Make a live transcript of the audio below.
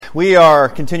We are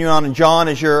continuing on in John,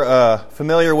 as you're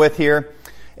familiar with here.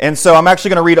 And so I'm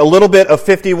actually going to read a little bit of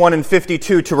 51 and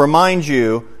 52 to remind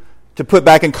you, to put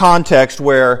back in context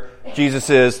where Jesus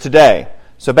is today.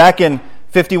 So back in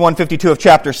 51, 52 of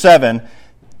chapter 7,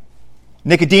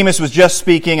 Nicodemus was just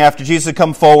speaking after Jesus had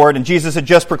come forward, and Jesus had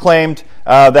just proclaimed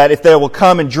that if they will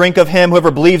come and drink of Him,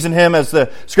 whoever believes in Him, as the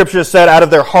Scripture has said, out of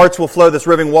their hearts will flow this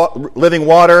living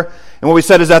water. And what we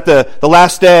said is that the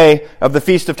last day of the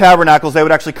Feast of Tabernacles, they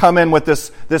would actually come in with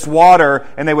this water,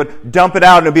 and they would dump it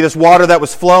out, and it would be this water that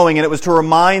was flowing, and it was to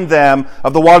remind them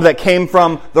of the water that came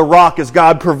from the rock as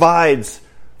God provides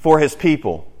for His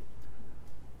people.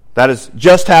 That has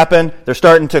just happened. They're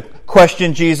starting to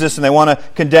question Jesus, and they want to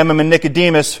condemn Him. And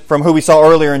Nicodemus, from who we saw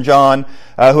earlier in John,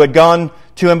 who had gone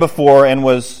to Him before and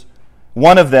was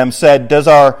one of them, said, "Does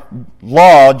our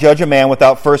law judge a man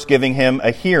without first giving him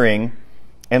a hearing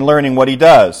and learning what he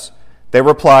does?" They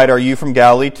replied, "Are you from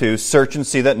Galilee too? Search and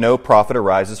see that no prophet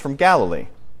arises from Galilee."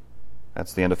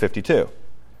 That's the end of 52.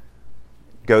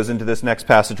 Goes into this next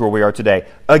passage where we are today.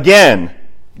 Again,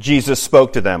 Jesus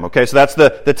spoke to them. Okay, so that's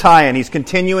the tie-in. He's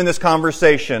continuing this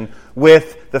conversation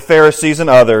with the Pharisees and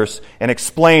others and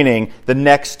explaining the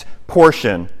next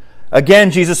portion. Again,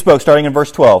 Jesus spoke, starting in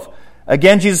verse 12.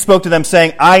 Again, Jesus spoke to them,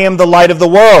 saying, "I am the light of the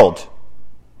world.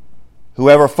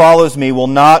 Whoever follows me will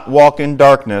not walk in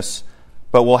darkness,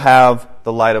 but will have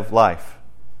the light of life."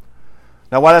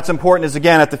 Now, why that's important is,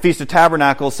 again, at the Feast of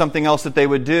Tabernacles, something else that they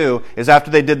would do is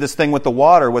after they did this thing with the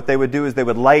water, what they would do is they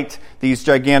would light these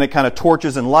gigantic kind of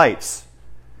torches and lights.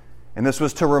 And this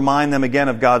was to remind them again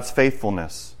of God's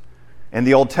faithfulness, and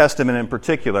the Old Testament in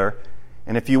particular.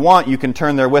 And if you want, you can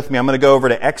turn there with me. I'm going to go over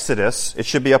to Exodus. It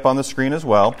should be up on the screen as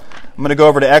well. I'm going to go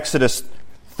over to Exodus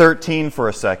 13 for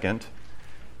a second,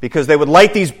 because they would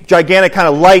light these gigantic kind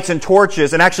of lights and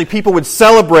torches, and actually people would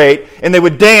celebrate and they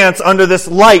would dance under this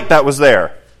light that was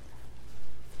there.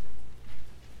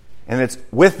 And it's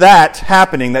with that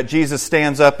happening that Jesus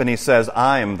stands up and He says,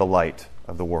 "I am the light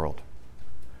of the world."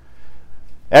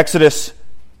 Exodus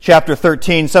chapter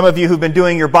 13. Some of you who've been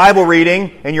doing your Bible reading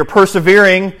and you're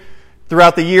persevering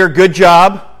throughout the year, good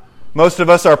job. Most of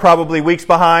us are probably weeks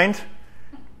behind,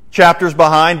 chapters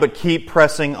behind, but keep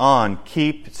pressing on.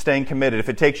 Keep staying committed. If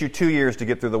it takes you 2 years to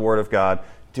get through the Word of God,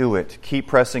 do it. Keep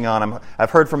pressing on.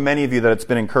 I've heard from many of you that it's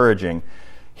been encouraging.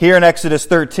 Here in Exodus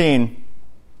 13,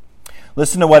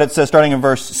 listen to what it says starting in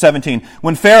verse 17.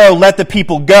 When Pharaoh let the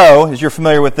people go, as you're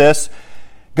familiar with this,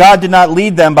 God did not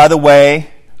lead them by the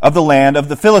way of the land of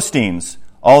the Philistines,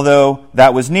 although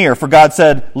that was near. For God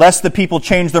said, lest the people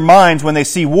change their minds when they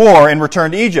see war and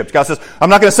return to Egypt. God says, I'm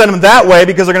not going to send them that way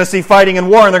because they're going to see fighting and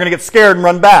war and they're going to get scared and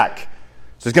run back.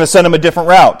 So He's going to send them a different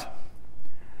route.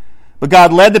 But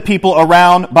God led the people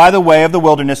around by the way of the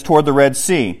wilderness toward the Red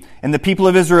Sea. And the people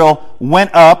of Israel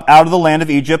went up out of the land of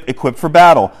Egypt equipped for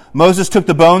battle. Moses took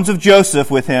the bones of Joseph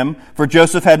with him, for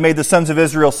Joseph had made the sons of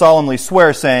Israel solemnly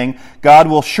swear, saying, God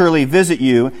will surely visit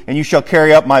you, and you shall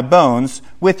carry up my bones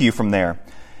with you from there.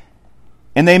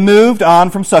 And they moved on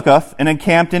from Succoth and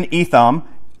encamped in Etham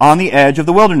on the edge of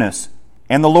the wilderness.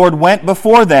 And the Lord went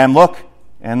before them,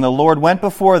 and the Lord went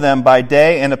before them by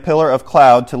day in a pillar of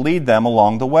cloud to lead them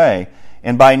along the way,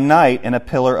 and by night in a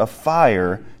pillar of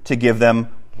fire to give them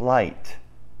light,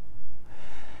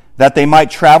 that they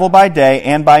might travel by day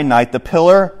and by night. The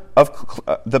pillar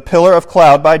of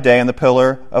cloud by day and the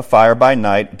pillar of fire by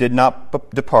night did not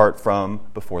depart from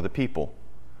before the people.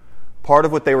 Part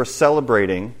of what they were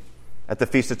celebrating at the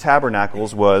Feast of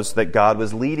Tabernacles was that God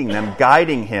was leading them,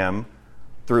 guiding him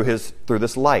through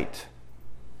this light.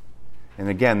 And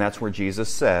again, that's where Jesus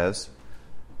says,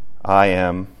 I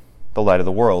am the light of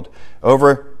the world.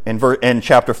 Over in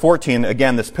chapter 14,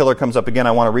 again, this pillar comes up again.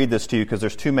 I want to read this to you because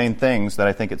there's two main things that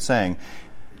I think it's saying.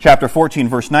 Chapter 14,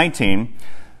 verse 19,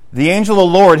 the angel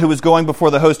of the Lord who was going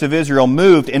before the host of Israel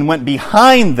moved and went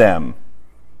behind them,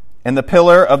 and the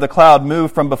pillar of the cloud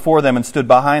moved from before them and stood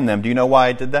behind them. Do you know why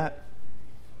it did that?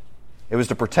 It was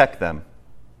to protect them.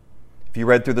 If you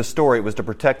read through the story, it was to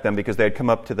protect them because they had come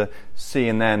up to the sea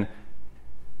and then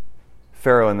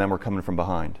Pharaoh and them were coming from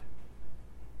behind.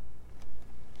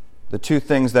 The two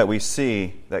things that we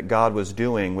see that God was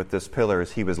doing with this pillar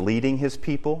is He was leading His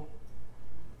people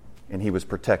and He was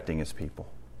protecting His people.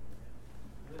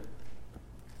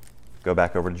 Go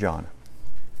back over to John.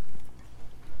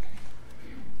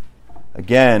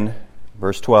 Again,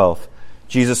 verse 12.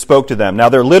 Jesus spoke to them. Now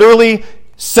they're literally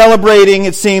celebrating,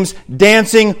 it seems,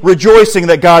 dancing, rejoicing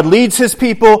that God leads His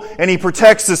people and He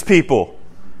protects His people.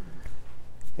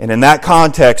 And in that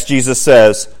context, Jesus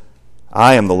says,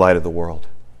 I am the light of the world.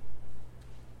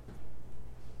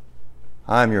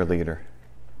 I'm your leader.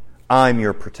 I'm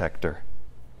your protector.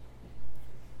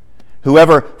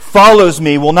 Whoever follows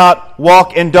me will not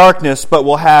walk in darkness, but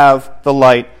will have the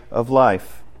light of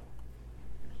life.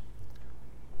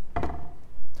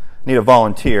 Need a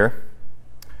volunteer.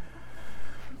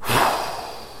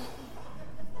 I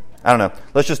don't know.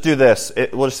 Let's just do this.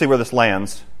 We'll just see where this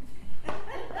lands.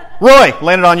 Roy,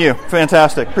 landed on you.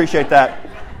 Fantastic. Appreciate that.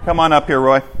 Come on up here,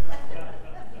 Roy.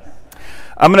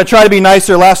 I'm going to try to be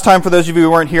nicer. Last time, for those of you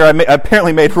who weren't here, I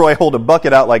apparently made Roy hold a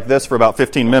bucket out like this for about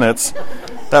 15 minutes.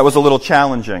 That was a little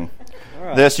challenging.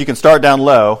 Right. This, you can start down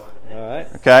low. All right.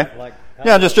 Okay?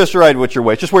 Yeah, just right with your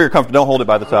weight. Just where you're comfortable. Don't hold it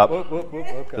by the top.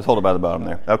 Okay. Just hold it by the bottom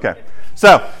there. Okay.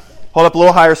 So, hold up a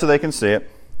little higher so they can see it.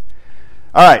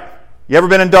 All right. You ever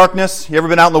been in darkness? You ever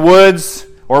been out in the woods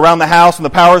or around the house and the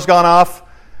power's gone off?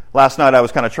 Last night I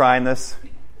was kind of trying this.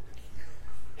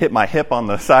 Hit my hip on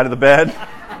the side of the bed.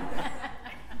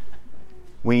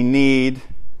 We need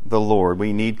the Lord.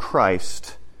 We need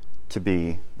Christ to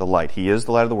be the light. He is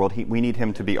the light of the world. We need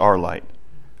Him to be our light.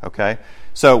 Okay?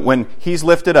 So when He's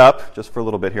lifted up, just for a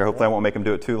little bit here, hopefully I won't make Him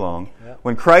do it too long. Yep.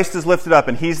 When Christ is lifted up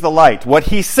and He's the light, what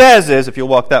He says is, if you'll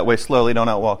walk that way slowly, don't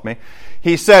outwalk me.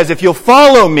 He says, if you'll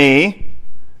follow me,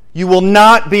 you will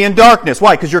not be in darkness.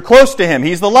 Why? Because you're close to Him.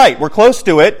 He's the light. We're close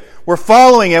to it. We're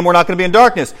following Him. We're not going to be in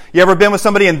darkness. You ever been with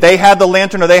somebody and they had the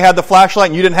lantern or they had the flashlight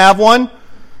and you didn't have one?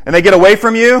 And they get away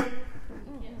from you?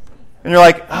 And you're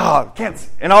like, oh, can't see.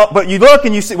 But you look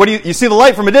and you see, you see the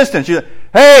light from a distance. You're like,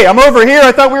 hey, I'm over here.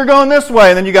 I thought we were going this way.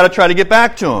 And then you got to try to get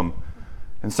back to Him.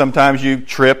 And sometimes you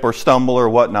trip or stumble or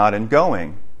whatnot in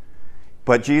going.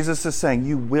 But Jesus is saying,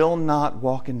 you will not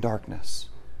walk in darkness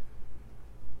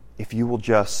if you will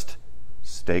just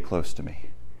stay close to me.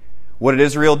 What did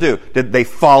Israel do? They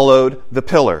followed the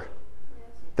pillar.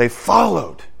 They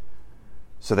followed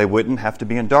so they wouldn't have to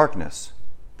be in darkness.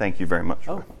 Thank you very much.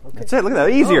 Oh, okay. That's it. Look at that.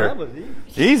 Easier. Oh, that was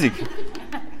easy. Easy.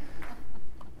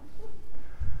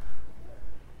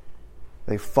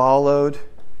 They followed.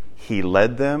 He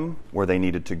led them where they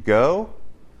needed to go.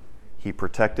 He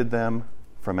protected them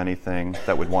from anything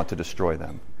that would want to destroy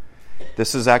them.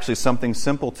 This is actually something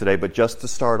simple today, but just to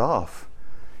start off,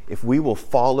 if we will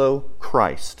follow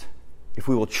Christ, if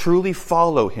we will truly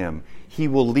follow Him, He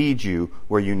will lead you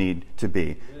where you need to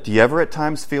be. Do you ever at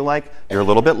times feel like you're a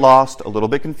little bit lost, a little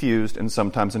bit confused, and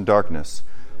sometimes in darkness?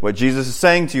 What Jesus is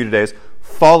saying to you today is,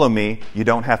 follow me. You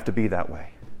don't have to be that way.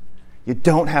 You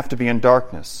don't have to be in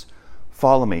darkness.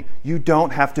 Follow me. You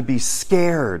don't have to be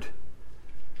scared.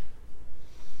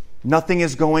 Nothing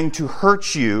is going to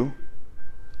hurt you.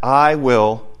 I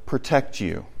will protect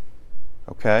you.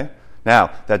 Okay?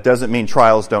 Now, that doesn't mean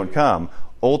trials don't come.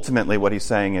 Ultimately, what He's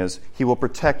saying is, He will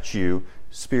protect you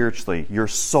spiritually. Your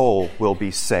soul will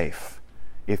be safe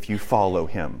if you follow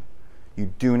Him. You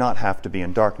do not have to be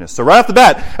in darkness. So right off the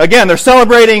bat, again, they're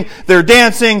celebrating, they're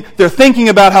dancing, they're thinking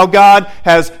about how God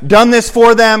has done this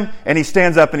for them, and He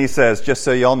stands up and He says, just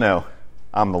so y'all know,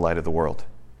 I'm the light of the world.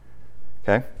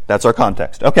 Okay? That's our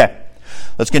context. Okay.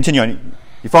 Let's continue on.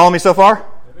 You follow me so far?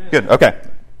 Amen. Good. Okay.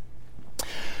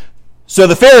 So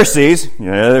the Pharisees,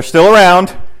 they're still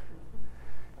around,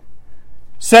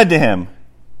 said to Him,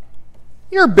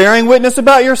 you're bearing witness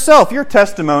about yourself. Your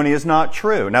testimony is not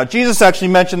true. Now, Jesus actually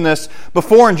mentioned this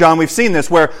before in John. We've seen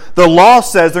this where the law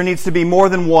says there needs to be more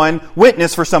than one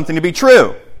witness for something to be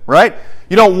true, right?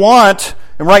 You don't want,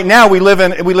 and right now we live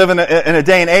in a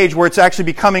day and age where it's actually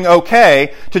becoming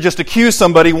okay to just accuse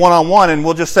somebody one-on-one and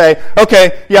we'll just say,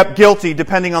 okay, yep, guilty,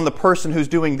 depending on the person who's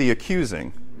doing the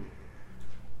accusing.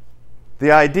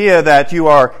 The idea that you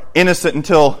are innocent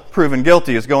until proven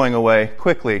guilty is going away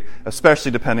quickly,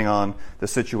 especially depending on the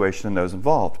situation and those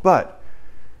involved. But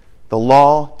the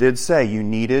law did say you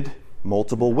needed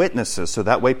multiple witnesses, so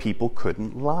that way people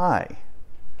couldn't lie.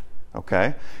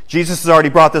 Okay? Jesus has already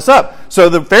brought this up. So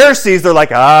the Pharisees, they're like,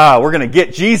 we're going to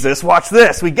get Jesus. Watch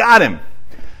this. We got Him.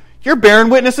 You're bearing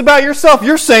witness about yourself.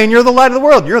 You're saying you're the light of the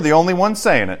world. You're the only one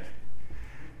saying it.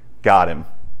 Got Him.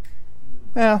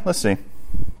 Yeah, let's see.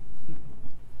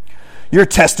 Your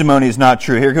testimony is not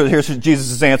true. Here's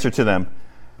Jesus' answer to them.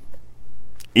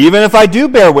 Even if I do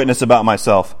bear witness about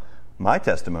myself, my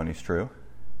testimony is true.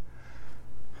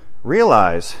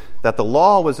 Realize that the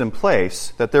law was in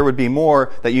place, that there would be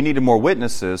more, that you needed more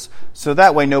witnesses, so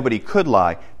that way nobody could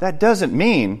lie. That doesn't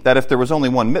mean that if there was only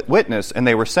one witness and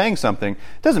they were saying something,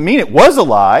 it doesn't mean it was a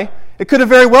lie. It could have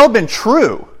very well been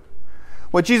true.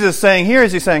 What Jesus is saying here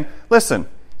is He's saying, listen,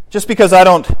 just because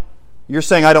you're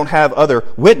saying I don't have other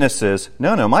witnesses.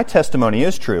 No, my testimony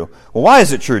is true. Well, why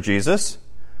is it true, Jesus?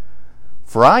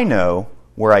 For I know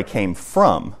where I came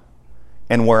from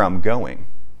and where I'm going.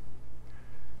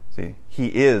 See, He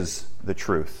is the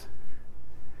truth.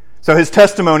 So His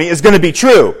testimony is going to be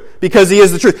true because He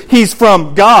is the truth. He's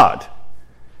from God.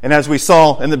 And as we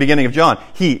saw in the beginning of John,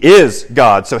 He is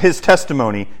God, so His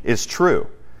testimony is true.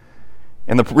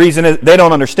 And the reason they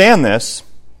don't understand this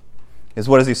is,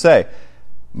 what does He say?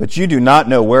 But you do not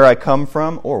know where I come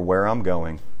from or where I'm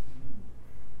going.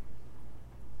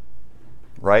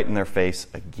 Right in their face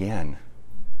again.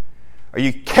 Are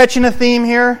you catching a theme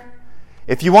here?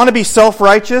 If you want to be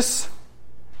self-righteous,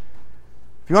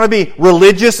 if you want to be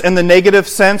religious in the negative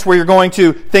sense where you're going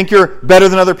to think you're better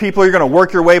than other people, you're going to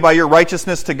work your way by your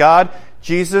righteousness to God,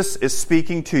 Jesus is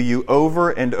speaking to you over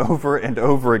and over and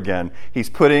over again. He's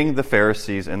putting the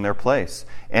Pharisees in their place.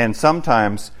 And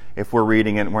sometimes, if we're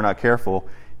reading it and we're not careful,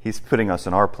 He's putting us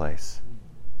in our place.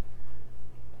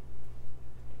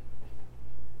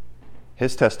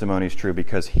 His testimony is true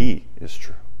because He is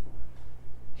true.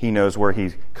 He knows where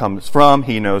He comes from.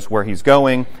 He knows where He's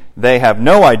going. They have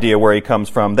no idea where He comes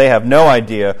from. They have no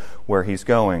idea where He's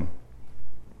going.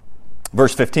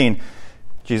 Verse 15,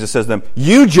 Jesus says to them,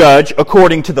 you judge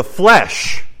according to the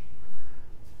flesh.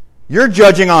 You're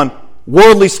judging on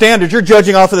worldly standards. You're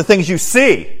judging off of the things you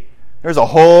see. There's a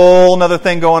whole other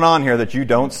thing going on here that you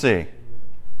don't see.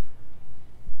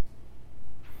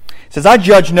 He says, I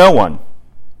judge no one.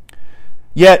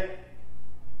 Yet,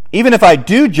 even if I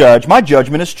do judge, my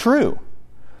judgment is true.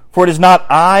 For it is not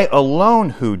I alone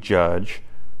who judge,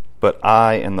 but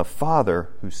I and the Father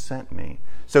who sent me.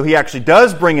 So He actually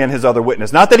does bring in His other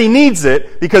witness. Not that He needs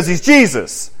it, because He's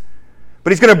Jesus.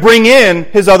 But He's going to bring in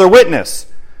His other witness.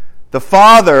 The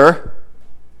Father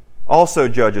also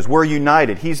judges. We're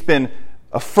united. He's been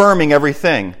affirming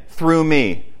everything through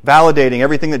me, validating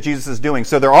everything that Jesus is doing.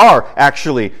 So there are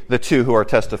actually the two who are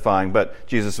testifying, but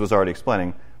Jesus was already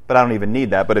explaining. But I don't even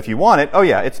need that. But if you want it, oh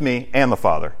yeah, it's me and the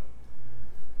Father.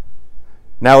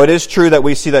 Now it is true that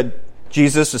we see that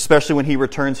Jesus, especially when He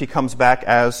returns, He comes back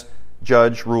as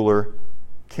judge, ruler,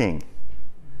 king.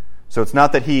 So it's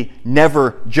not that He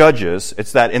never judges,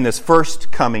 it's that in this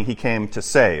first coming He came to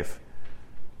save.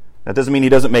 That doesn't mean He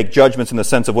doesn't make judgments in the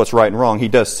sense of what's right and wrong. He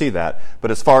does see that.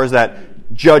 But as far as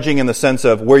that judging in the sense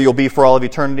of where you'll be for all of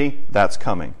eternity, that's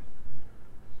coming.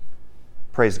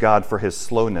 Praise God for His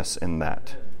slowness in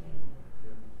that.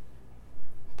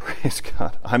 Praise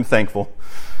God. I'm thankful.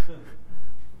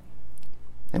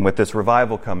 And with this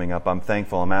revival coming up, I'm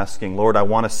thankful. I'm asking, Lord, I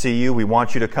want to see You. We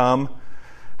want You to come.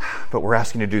 But we're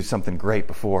asking You to do something great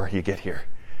before You get here.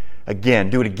 Again,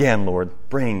 do it again, Lord.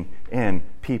 Bring in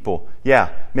people. Yeah,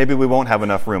 maybe we won't have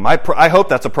enough room. I hope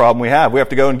that's a problem we have. We have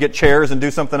to go and get chairs and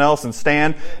do something else and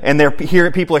stand. And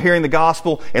people are hearing the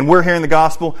gospel, and we're hearing the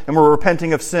gospel, and we're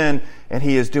repenting of sin. And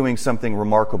He is doing something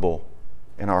remarkable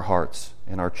in our hearts,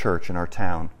 in our church, in our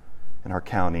town, in our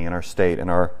county, in our state, in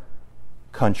our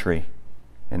country,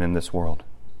 and in this world.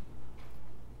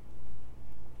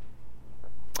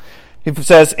 He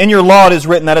says, in your law it is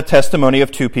written that a testimony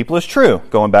of two people is true.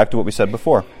 Going back to what we said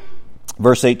before.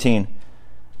 Verse 18.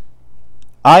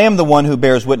 I am the one who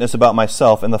bears witness about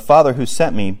myself, and the Father who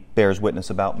sent me bears witness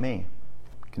about me.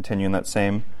 Continuing that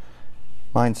same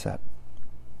mindset.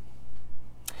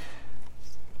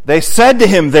 They said to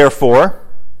Him, therefore,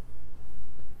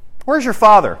 where's your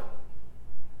Father?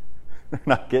 They're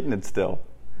not getting it still.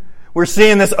 We're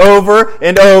seeing this over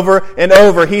and over and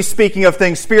over. He's speaking of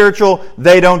things spiritual.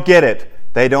 They don't get it.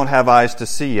 They don't have eyes to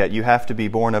see yet. You have to be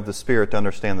born of the Spirit to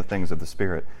understand the things of the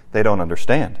Spirit. They don't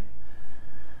understand.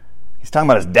 He's talking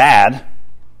about his dad.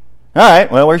 All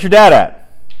right, well, where's your dad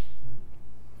at?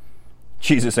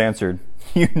 Jesus answered,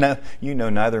 you know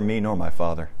neither me nor my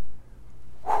Father.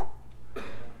 Whew.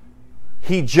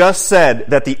 He just said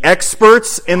that the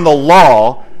experts in the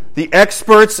law, the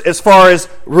experts as far as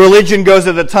religion goes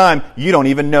at the time, you don't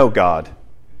even know God.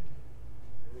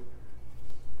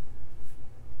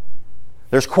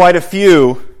 There's quite a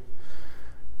few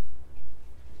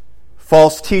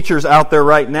false teachers out there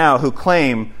right now who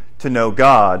claim to know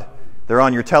God. They're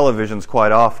on your televisions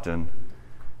quite often.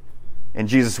 And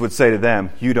Jesus would say to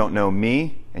them, you don't know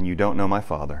me and you don't know my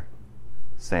Father.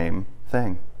 Same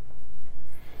thing.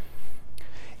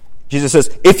 Jesus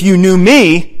says, if you knew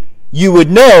me, you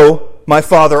would know my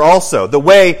Father also. The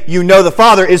way you know the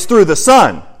Father is through the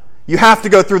Son. You have to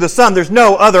go through the Son. There's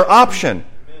no other option.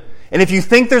 And if you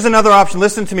think there's another option,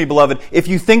 listen to me, beloved. If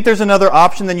you think there's another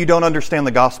option, then you don't understand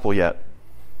the gospel yet.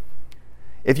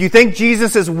 If you think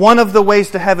Jesus is one of the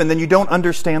ways to heaven, then you don't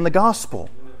understand the gospel.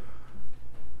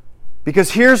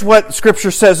 Because here's what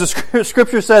Scripture says. The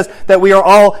Scripture says that we are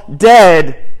all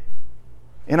dead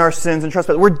in our sins and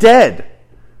trespasses. We're dead.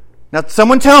 Now,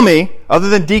 someone tell me, other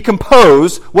than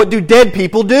decompose, what do dead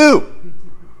people do?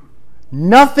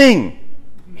 Nothing.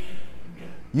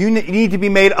 You need to be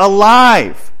made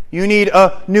alive. You need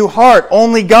a new heart.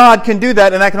 Only God can do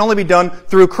that, and that can only be done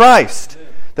through Christ.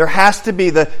 There has to be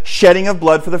the shedding of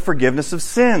blood for the forgiveness of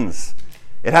sins.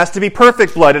 It has to be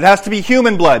perfect blood. It has to be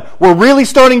human blood. We're really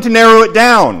starting to narrow it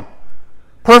down.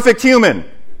 Perfect human.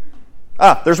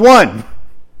 There's one.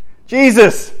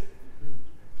 Jesus.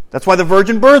 That's why the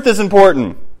virgin birth is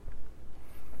important.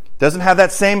 Doesn't have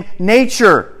that same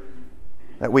nature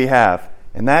that we have.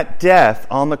 And that death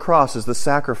on the cross is the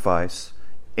sacrifice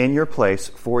in your place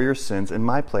for your sins, in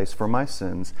my place for my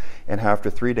sins. And after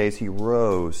 3 days he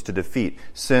rose to defeat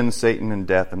sin, Satan, and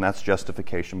death. And that's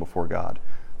justification before God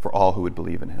for all who would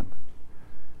believe in him.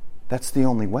 That's the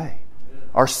only way.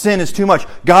 Our sin is too much.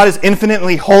 God is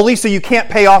infinitely holy, so you can't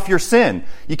pay off your sin.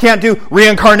 You can't do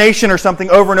reincarnation or something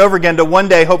over and over again to one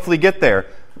day hopefully get there.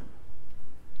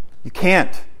 You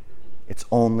can't. It's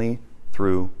only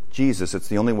through Jesus. It's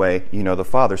the only way you know the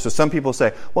Father. So some people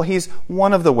say, well, he's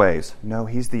one of the ways. No,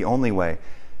 he's the only way.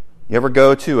 You ever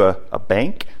go to a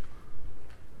bank?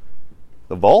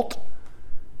 The vault?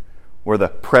 Where the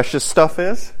precious stuff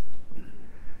is?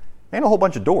 Ain't a whole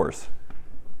bunch of doors.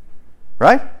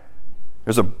 Right?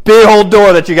 There's a big old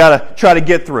door that you got to try to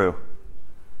get through.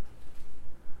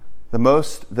 The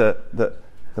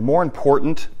more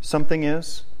important something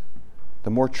is,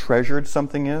 the more treasured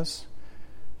something is,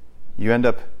 you end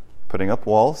up putting up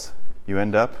walls, you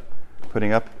end up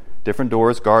putting up different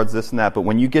doors, guards, this and that. But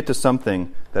when you get to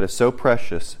something that is so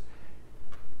precious,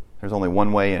 there's only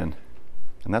one way in.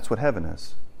 And that's what heaven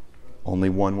is. Only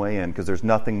one way in, because there's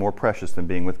nothing more precious than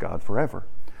being with God forever.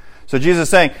 So Jesus is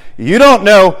saying, you don't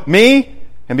know me,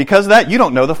 and because of that, you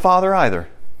don't know the Father either.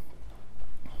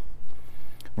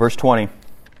 Verse 20.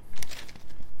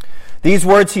 These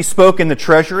words he spoke in the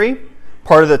treasury,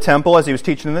 part of the temple, as he was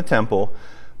teaching in the temple,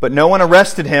 but no one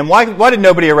arrested him. Why did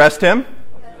nobody arrest him?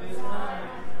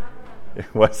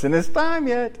 It wasn't his time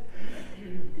yet.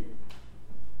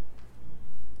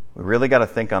 We really got to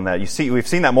think on that. You see, we've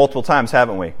seen that multiple times,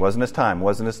 haven't we? Wasn't his time,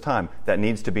 wasn't his time. That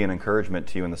needs to be an encouragement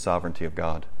to you in the sovereignty of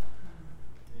God.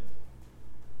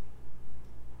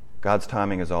 God's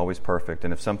timing is always perfect.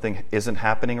 And if something isn't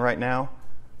happening right now,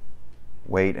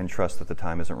 wait and trust that the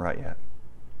time isn't right yet.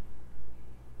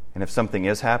 And if something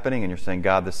is happening and you're saying,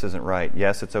 God, this isn't right,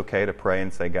 yes, it's okay to pray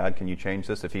and say, God, can you change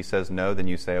this? If he says no, then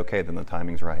you say, okay, then the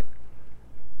timing's right.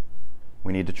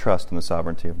 We need to trust in the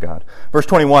sovereignty of God. Verse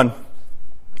 21.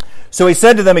 So he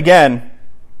said to them again,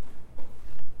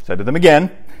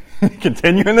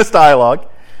 continuing this dialogue,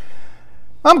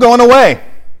 I'm going away.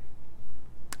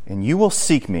 And you will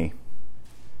seek me,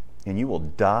 and you will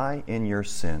die in your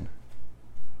sin.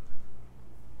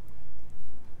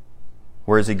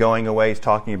 Where is he going away? He's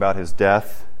talking about his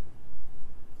death.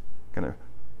 Going to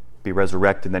be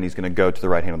resurrected, and then he's going to go to the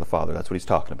right hand of the Father. That's what he's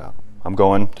talking about. I'm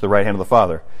going to the right hand of the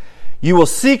Father. You will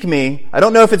seek me. I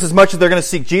don't know if it's as much as they're going to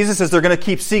seek Jesus as they're going to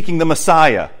keep seeking the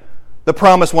Messiah, the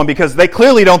promised one, because they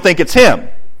clearly don't think it's him.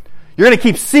 You're going to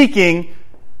keep seeking.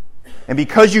 And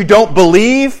because you don't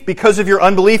believe, because of your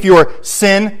unbelief, your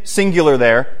sin, singular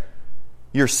there,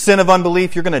 your sin of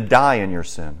unbelief, you're going to die in your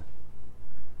sin.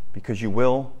 Because you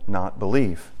will not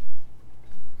believe.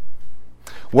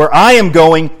 Where I am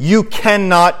going, you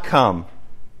cannot come.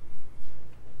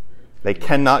 They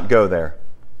cannot go there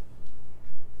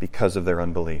because of their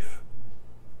unbelief.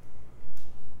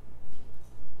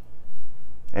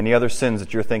 Any other sins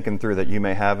that you're thinking through that you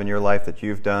may have in your life that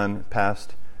you've done,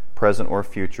 past, present, or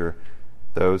future,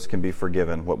 those can be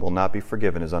forgiven. What will not be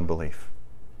forgiven is unbelief.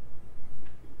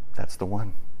 That's the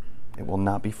one. It will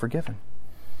not be forgiven.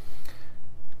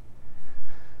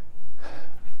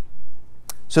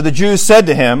 So the Jews said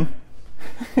to him,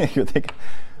 you're thinking,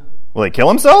 will he kill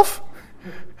himself?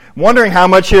 Wondering how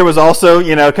much here was also,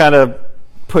 kind of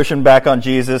pushing back on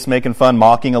Jesus, making fun,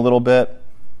 mocking a little bit.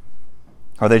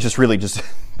 Are they just really just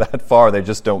that far? They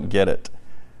just don't get it.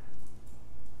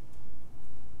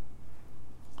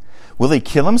 Will he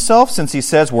kill himself since he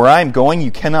says, where I am going,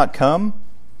 you cannot come?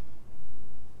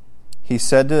 He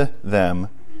said to them,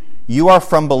 you are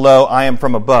from below, I am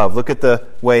from above. Look at the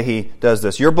way he does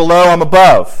this. You're below, I'm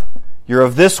above. You're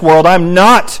of this world, I'm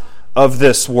not of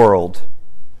this world.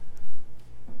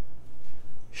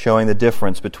 Showing the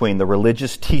difference between the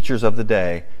religious teachers of the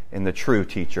day and the true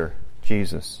teacher,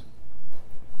 Jesus.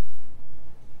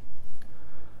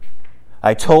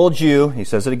 I told you, he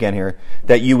says it again here,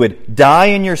 that you would die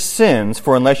in your sins,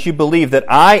 for unless you believe that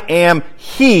I am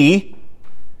He,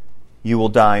 you will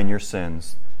die in your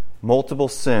sins. Multiple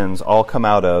sins all come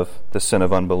out of the sin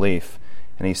of unbelief.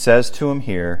 And he says to him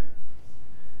here,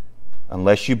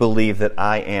 unless you believe that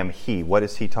I am He. What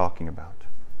is he talking about?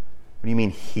 What do you mean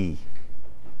He?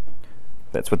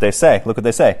 That's what they say. Look what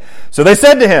they say. So they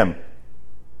said to him,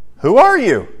 who are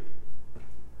you?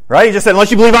 Right? He just said, unless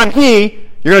you believe I'm He,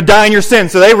 You're going to die in your sin.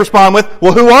 So they respond with,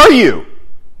 well, who are you?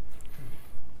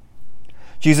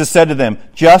 Jesus said to them,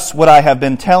 just what I have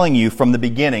been telling you from the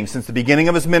beginning, since the beginning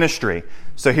of his ministry.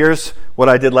 So here's what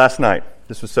I did last night.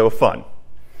 This was so fun.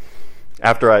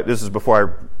 This is before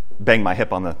I banged my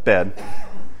hip on the bed.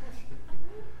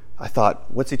 I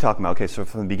thought, what's he talking about? Okay, so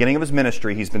from the beginning of his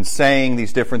ministry, he's been saying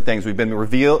these different things. He's been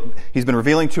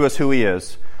revealing to us who he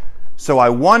is. So I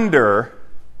wonder,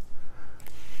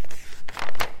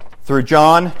 through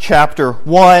John chapter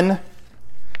 1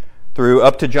 through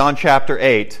up to John chapter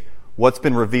 8, what's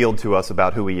been revealed to us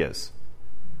about who he is?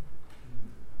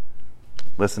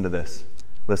 Listen to this.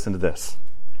 Listen to this.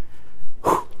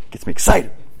 Whew, gets me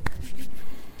excited.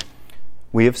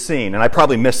 We have seen, and I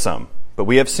probably missed some, but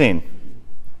we have seen.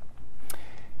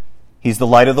 He's the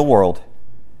light of the world.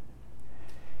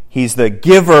 He's the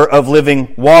giver of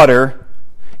living water.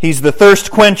 He's the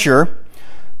thirst quencher.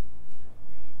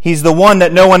 He's the one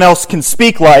that no one else can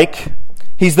speak like.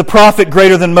 He's the prophet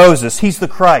greater than Moses. He's the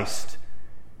Christ.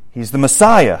 He's the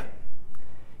Messiah.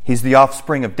 He's the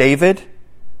offspring of David,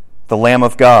 the Lamb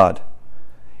of God.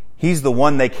 He's the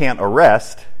one they can't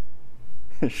arrest.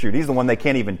 Shoot, he's the one they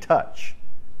can't even touch.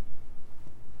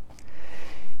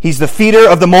 He's the feeder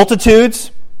of the multitudes.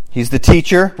 He's the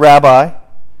teacher, rabbi.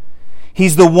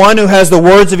 He's the one who has the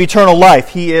words of eternal life.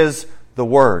 He is the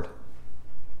Word.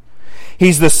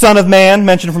 He's the Son of Man,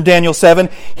 mentioned from Daniel 7.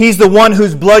 He's the one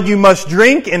whose blood you must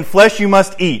drink and flesh you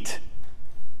must eat.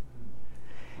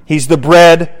 He's the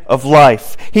bread of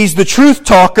life. He's the truth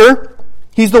talker.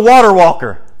 He's the water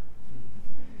walker.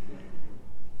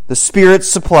 The Spirit's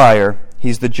supplier.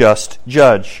 He's the just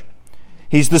judge.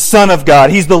 He's the Son of God.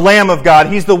 He's the Lamb of God.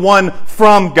 He's the one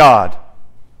from God.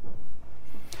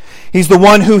 He's the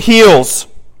one who heals.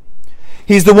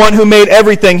 He's the one who made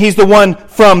everything. He's the one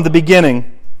from the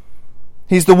beginning.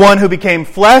 He's the one who became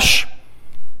flesh.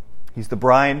 He's the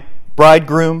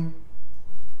bridegroom.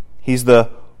 He's the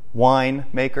wine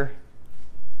maker.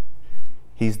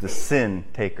 He's the sin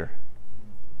taker.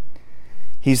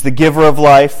 He's the giver of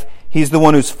life. He's the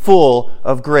one who's full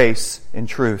of grace and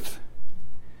truth.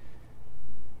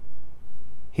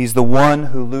 He's the one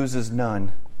who loses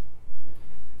none.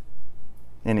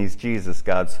 And he's Jesus,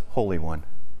 God's Holy One.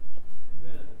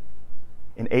 Amen.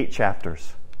 In 8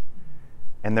 chapters.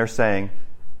 And they're saying,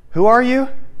 who are you?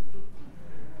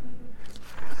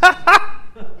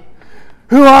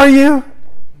 Who are you?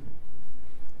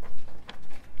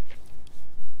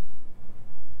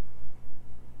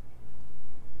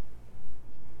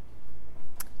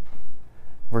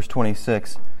 Verse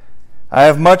 26. I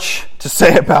have much to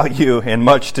say about you and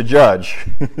much to judge.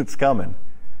 It's coming.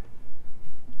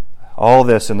 All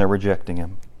this, and they're rejecting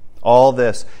him. All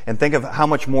this. And think of how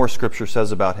much more Scripture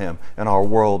says about him, and our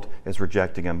world is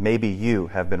rejecting him. Maybe you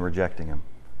have been rejecting him.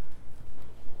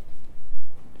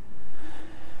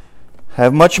 I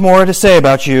have much more to say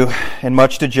about you, and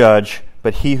much to judge,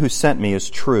 but he who sent me is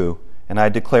true, and I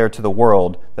declare to the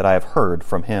world that I have heard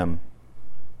from him.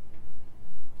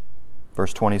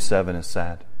 Verse 27 is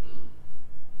sad.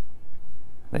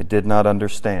 They did not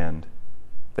understand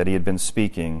that he had been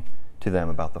speaking to them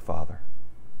about the Father.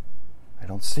 I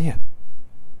don't see it.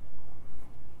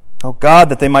 Oh God,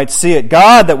 that they might see it.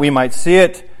 God, that we might see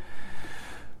it.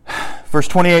 Verse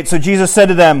 28, so Jesus said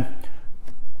to them,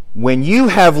 when you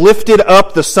have lifted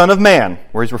up the Son of Man,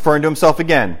 where he's referring to himself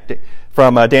again,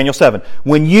 from Daniel 7,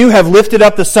 when you have lifted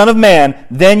up the Son of Man,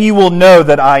 then you will know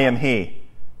that I am he.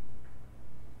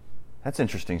 That's an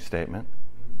interesting statement.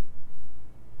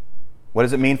 What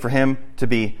does it mean for him to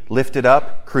be lifted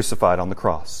up? Crucified on the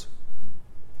cross.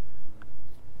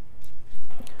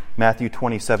 Matthew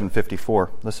 27:54.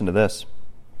 Listen to this.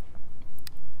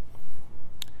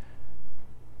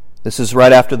 This is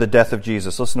right after the death of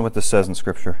Jesus. Listen to what this says in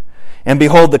Scripture. And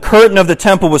behold, the curtain of the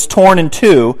temple was torn in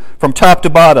two from top to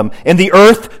bottom, and the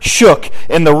earth shook,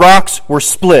 and the rocks were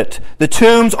split. The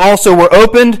tombs also were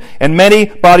opened, and many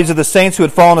bodies of the saints who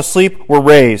had fallen asleep were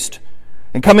raised.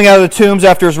 And coming out of the tombs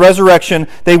after his resurrection,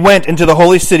 they went into the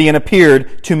holy city and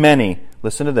appeared to many.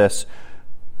 Listen to this.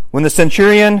 When the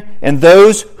centurion and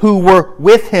those who were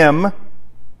with him,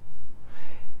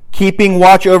 keeping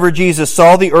watch over Jesus,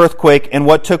 saw the earthquake and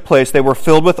what took place, they were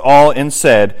filled with awe and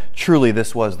said, truly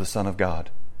this was the Son of God.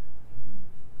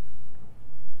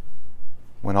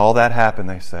 When all that happened,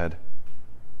 they said,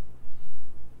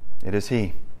 it is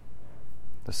he,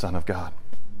 the Son of God.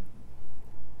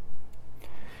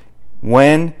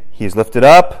 When he is lifted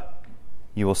up,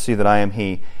 you will see that I am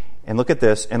he. And look at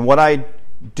this. And what I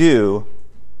do,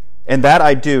 and that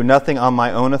I do nothing on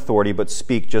my own authority, but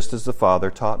speak just as the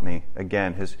Father taught me.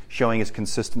 Again, showing his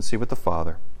consistency with the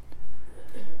Father.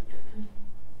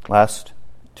 Last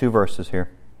 2 verses here.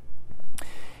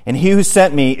 And he who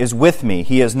sent me is with me.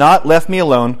 He has not left me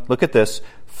alone. Look at this.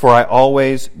 For I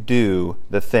always do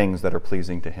the things that are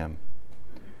pleasing to him.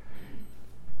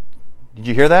 Did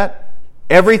you hear that?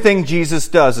 Everything Jesus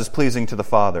does is pleasing to the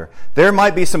Father. There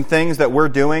might be some things that we're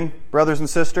doing, brothers and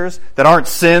sisters, that aren't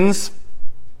sins.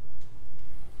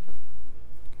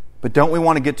 But don't we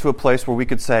want to get to a place where we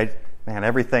could say, man,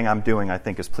 everything I'm doing I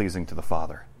think is pleasing to the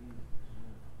Father?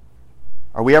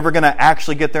 Are we ever going to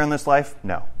actually get there in this life?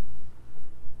 No.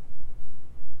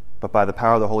 But by the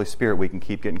power of the Holy Spirit, we can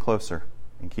keep getting closer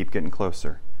and keep getting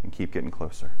closer and keep getting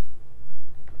closer.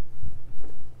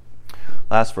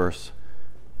 Last verse,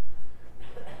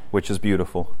 which is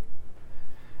beautiful.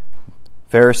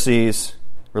 Pharisees,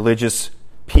 religious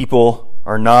people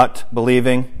are not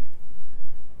believing.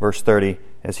 Verse 30,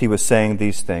 as he was saying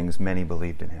these things, many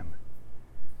believed in him.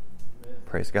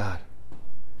 Praise God.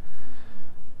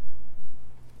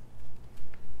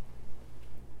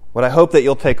 What I hope that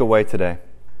you'll take away today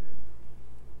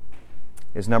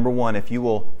is, number one, if you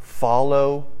will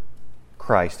follow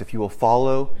Christ, if you will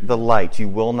follow the light, you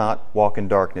will not walk in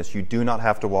darkness. You do not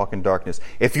have to walk in darkness.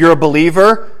 If you're a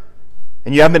believer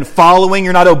and you haven't been following,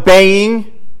 you're not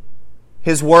obeying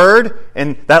His Word,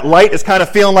 and that light is kind of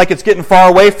feeling like it's getting far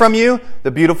away from you,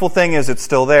 the beautiful thing is it's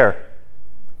still there.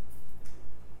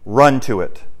 Run to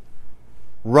it.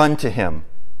 Run to Him.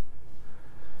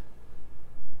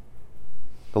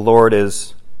 The Lord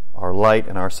is our light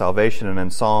and our salvation, and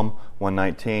in Psalm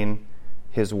 119,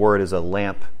 His Word is a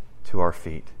lamp to our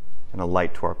feet and a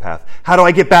light to our path. How do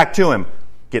I get back to Him?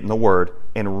 Get in the Word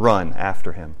and run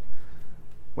after Him.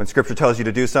 When Scripture tells you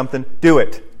to do something, do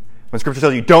it. When Scripture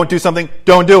tells you don't do something,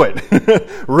 don't do it.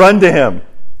 Run to Him.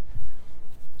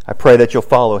 I pray that you'll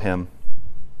follow Him.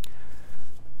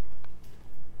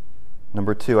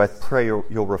 Number two, I pray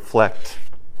you'll reflect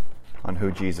on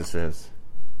who Jesus is.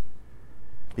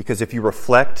 Because if you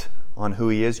reflect on who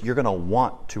He is, you're going to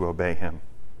want to obey Him.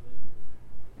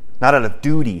 Not out of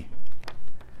duty,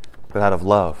 but out of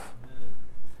love.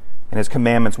 And His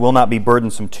commandments will not be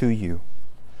burdensome to you.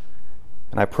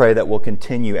 And I pray that we'll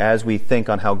continue, as we think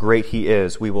on how great He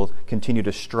is, we will continue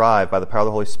to strive by the power of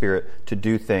the Holy Spirit to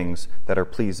do things that are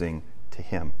pleasing to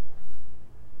Him.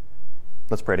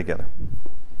 Let's pray together.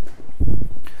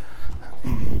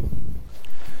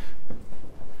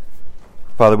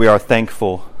 Father, we are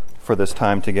thankful for this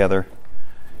time together.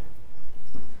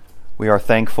 We are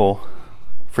thankful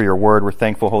for Your Word. We're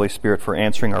thankful, Holy Spirit, for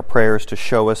answering our prayers to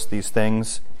show us these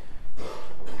things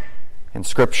in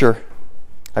Scripture.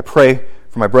 I pray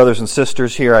for my brothers and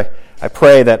sisters here. I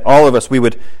pray that all of us, we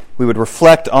would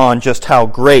reflect on just how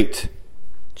great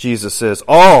Jesus is.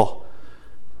 All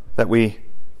that we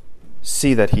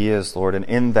see that He is, Lord, and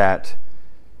in that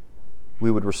we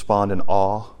would respond in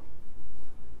awe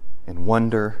and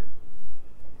wonder,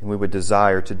 and we would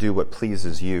desire to do what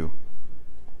pleases You.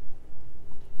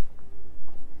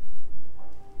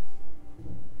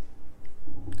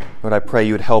 Lord, I pray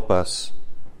You would help us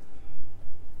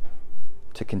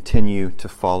to continue to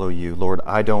follow You. Lord,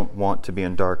 I don't want to be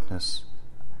in darkness.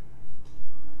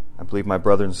 I believe my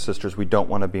brothers and sisters, we don't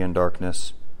want to be in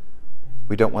darkness.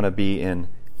 We don't want to be in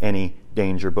any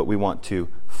danger, but we want to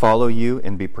follow You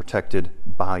and be protected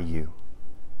by You.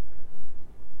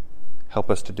 Help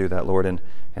us to do that, Lord. And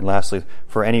lastly,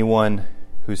 for anyone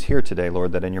who's here today,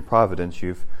 Lord, that in Your providence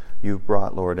you've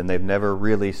brought, Lord, and they've never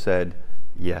really said,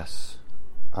 yes,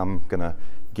 I'm going to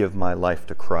give my life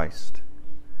to Christ.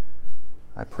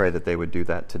 I pray that they would do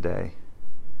that today.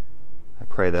 I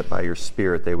pray that by Your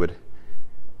Spirit they would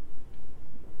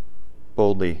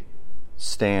boldly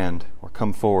stand or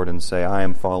come forward and say, I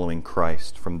am following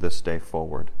Christ from this day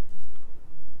forward.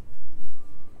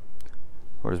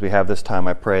 Lord, as we have this time,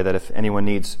 I pray that if anyone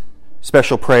needs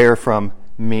special prayer from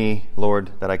me, Lord,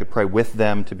 that I could pray with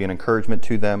them to be an encouragement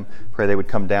to them. Pray they would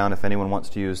come down. If anyone wants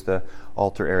to use the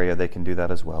altar area, they can do that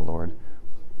as well, Lord.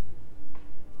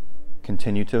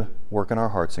 Continue to work in our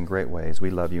hearts in great ways.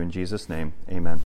 We love You in Jesus' name. Amen.